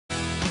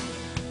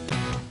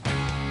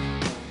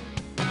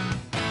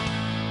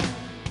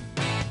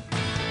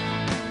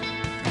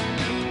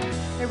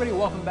Hey everybody,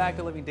 welcome back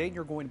to Living Dayton.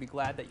 You're going to be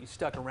glad that you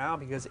stuck around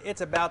because it's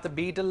about to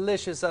be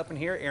delicious up in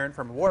here. Aaron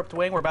from Warped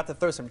Wing, we're about to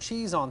throw some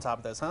cheese on top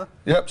of this, huh?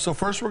 Yep, so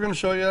first we're going to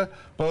show you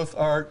both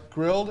our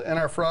grilled and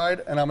our fried,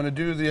 and I'm going to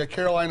do the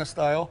Carolina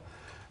style.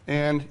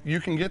 And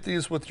you can get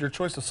these with your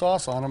choice of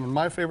sauce on them, and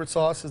my favorite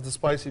sauce is the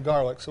spicy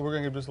garlic. So we're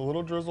going to give just a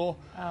little drizzle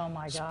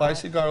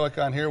spicy garlic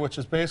on here, which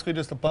is basically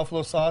just a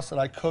buffalo sauce that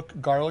I cook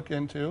garlic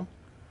into.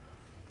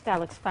 That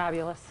looks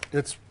fabulous.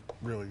 It's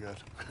really good.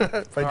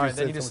 All right,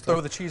 then you just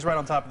throw the cheese right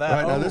on top of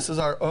that. Right, now this is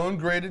our own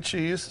grated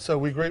cheese. So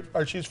we grate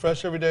our cheese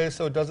fresh every day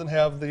so it doesn't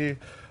have the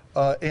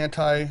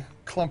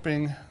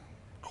anti-clumping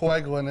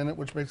coagulant in it,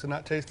 which makes it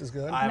not taste as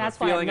good. I have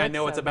a feeling I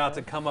know what's about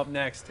to come up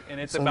next, and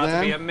it's about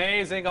to be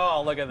amazing.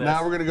 Oh, look at this.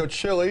 Now we're going to go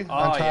chili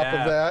on top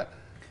of that.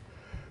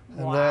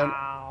 And then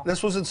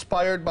this was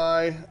inspired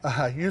by,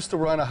 I used to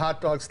run a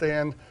hot dog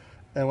stand,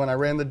 and when I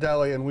ran the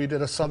deli, and we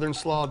did a Southern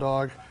slaw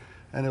dog,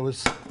 and it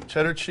was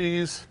cheddar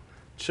cheese,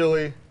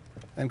 chili,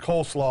 and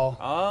coleslaw.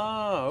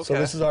 Oh, okay. So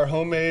this is our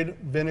homemade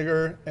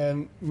vinegar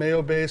and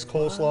mayo-based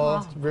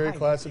coleslaw. It's very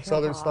classic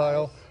Southern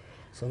style.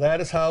 So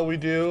that is how we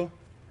do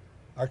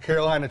our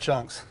Carolina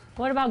chunks.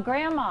 What about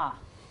Grandma?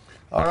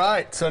 All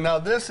right, so now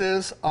this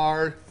is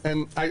our,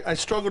 and I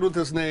struggled with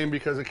this name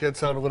because it could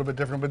sound a little bit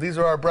different, but these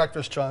are our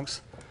breakfast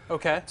chunks.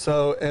 Okay.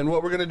 So, and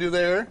what we're going to do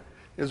there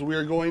is we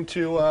are going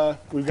to,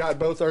 we've got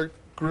both our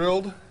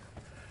grilled,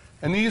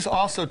 and these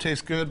also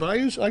taste good, but I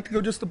usually like to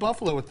go just the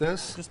buffalo with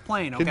this. Just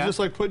plain, okay. It's just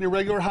like putting your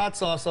regular hot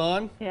sauce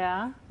on.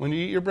 Yeah. When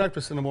you eat your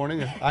breakfast in the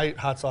morning. I eat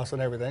hot sauce on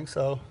everything,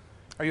 so.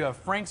 Are you a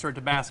Frank's or a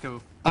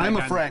Tabasco? I'm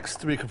a Frank's,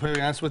 to be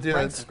completely honest with you.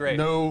 Frank's is great.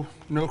 No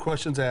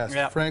questions asked.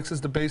 Yep. Frank's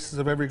is the basis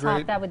of every great.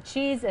 Top that with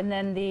cheese and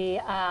then the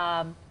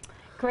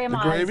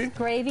Grandma's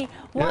gravy.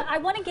 Well, Yep. I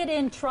want to get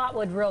in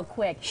Trotwood real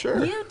quick.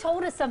 Sure. You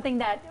told us something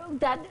that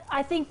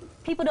I think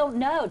people don't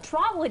know.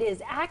 Trotwood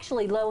is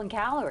actually low in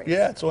calories.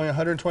 Yeah, it's only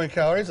 120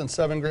 calories and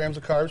 7 grams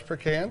of carbs per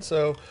can,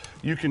 so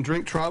you can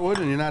drink Trotwood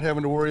and you're not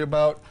having to worry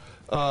about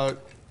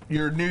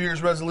your New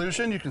Year's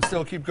resolution. You can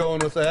still keep going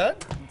with that.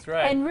 That's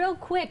right. And real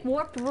quick,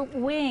 Warped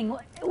Wing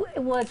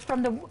was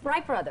from the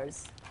Wright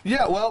brothers.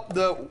 Yeah, well,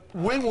 the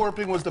wing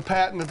warping was the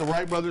patent that the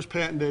Wright brothers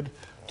patented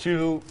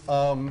to,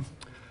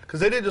 because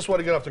they didn't just want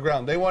to get off the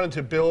ground. They wanted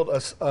to build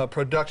a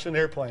production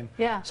airplane.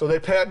 Yeah. So they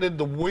patented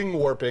the wing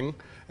warping,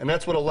 and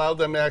that's what allowed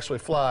them to actually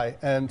fly.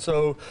 And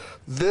so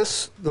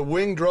the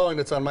wing drawing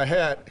that's on my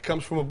hat, it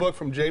comes from a book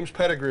from James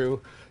Pettigrew.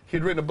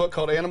 He'd written a book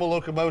called Animal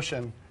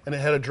Locomotion, and it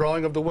had a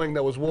drawing of the wing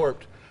that was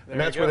warped. And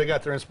that's where they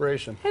got their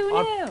inspiration. Who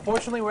knew?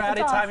 Unfortunately, we're out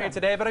of time here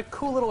today, but a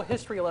cool little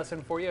history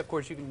lesson for you. Of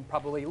course, you can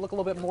probably look a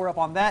little bit more up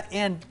on that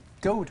and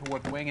go to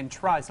Warped Wing and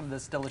try some of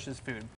this delicious food.